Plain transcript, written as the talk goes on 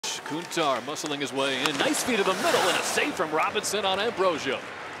Kuntar muscling his way in. Nice feed to the middle and a save from Robinson on Ambrosio.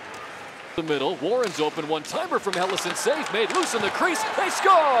 The middle, Warren's open one-timer from Hellison, safe, made loose in the crease. They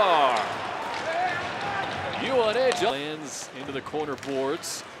score! UNH lands into the corner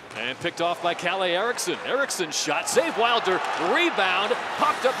boards and picked off by Calais Erickson. Erickson's shot, save Wilder, rebound,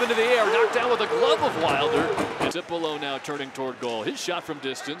 popped up into the air, knocked down with a glove of Wilder. And Cipolo now turning toward goal. His shot from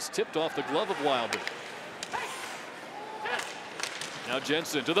distance, tipped off the glove of Wilder. Now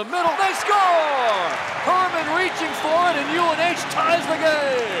Jensen to the middle, they score! Herman reaching for it, and UNH ties the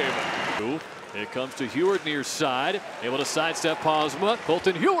game. It comes to Heward near side, able to sidestep Posma.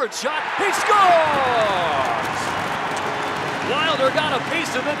 Colton Heward shot, he scores! Wilder got a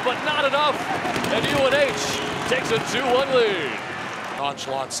piece of it, but not enough, and UNH takes a 2-1 lead.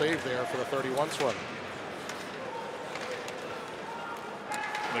 Nonchalant save there for the 31 swim.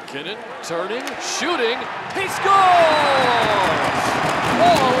 McKinnon turning, shooting, he scores!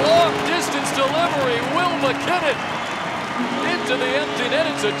 Oh, a long-distance delivery, Will McKinnon into the empty net.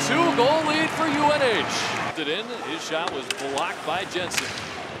 It's a 2-goal lead for UNH. His shot was blocked by Jensen.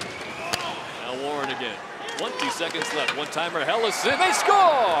 Now Warren again. 20 seconds left. One-timer, Hellison, they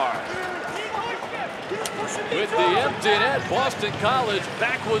score! With the empty net, Boston College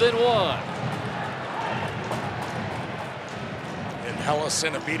back within one.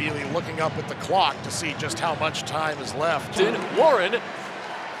 Hellison immediately looking up at the clock to see just how much time is left. Warren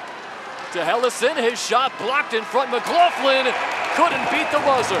to Hellison, his shot blocked in front. McLaughlin couldn't beat the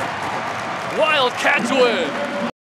buzzer. Wildcats win.